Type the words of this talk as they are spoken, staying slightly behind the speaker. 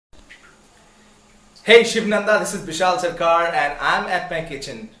Hey Sivananda, this is Bishal Sarkar and I'm at my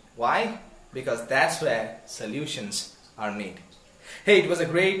kitchen. Why? Because that's where solutions are made. Hey, it was a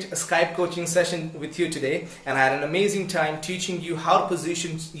great Skype coaching session with you today, and I had an amazing time teaching you how to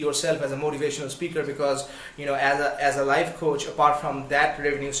position yourself as a motivational speaker, because as a life coach, apart from that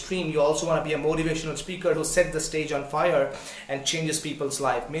revenue stream, you also want to be a motivational speaker who sets the stage on fire and changes people's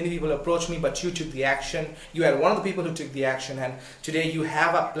life. Many people approach me, but you took the action. You are one of the people who took the action, and today you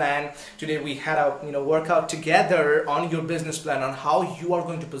have a plan. Today we had a workout together on your business plan, on how you are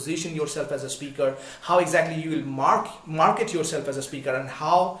going to position yourself as a speaker, how exactly you will market yourself as a speaker, and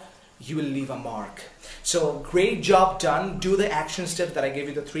how you will leave a mark. So great job done. Do the action steps that I gave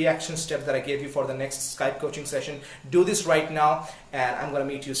you, the 3 action steps that I gave you for the next Skype coaching session. Do this right now, and I'm going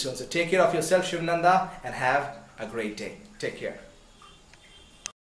to meet you soon. So take care of yourself, Sivananda, and have a great day. Take care.